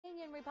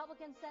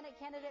Republican Senate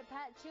candidate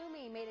Pat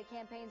Toomey made a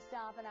campaign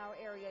stop in our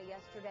area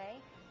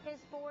yesterday. His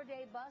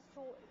 4-day bus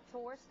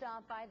tour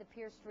stopped by the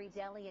Pierce Street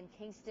Deli in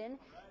Kingston.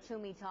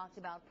 Toomey talked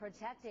about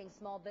protecting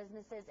small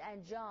businesses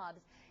and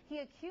jobs. He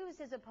accused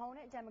his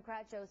opponent,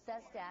 Democrat Joe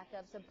Sestak,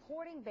 of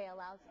supporting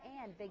bailouts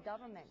and big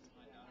government.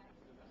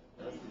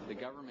 The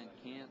government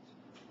can't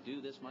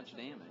do this much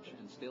damage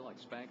and still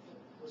expect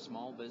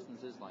small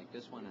businesses like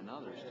this one and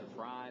others to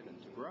thrive and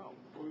to grow.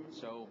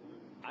 So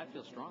I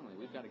feel strongly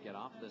we've got to get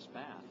off this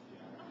path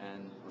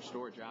and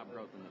restore job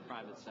growth in the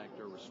private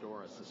sector,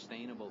 restore a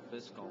sustainable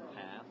fiscal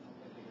path,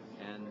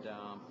 and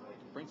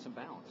bring some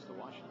balance to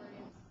Washington.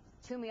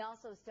 Toomey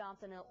also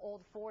stopped in an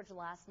old forge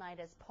last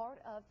night as part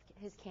of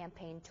his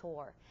campaign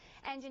tour.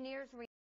 Engineers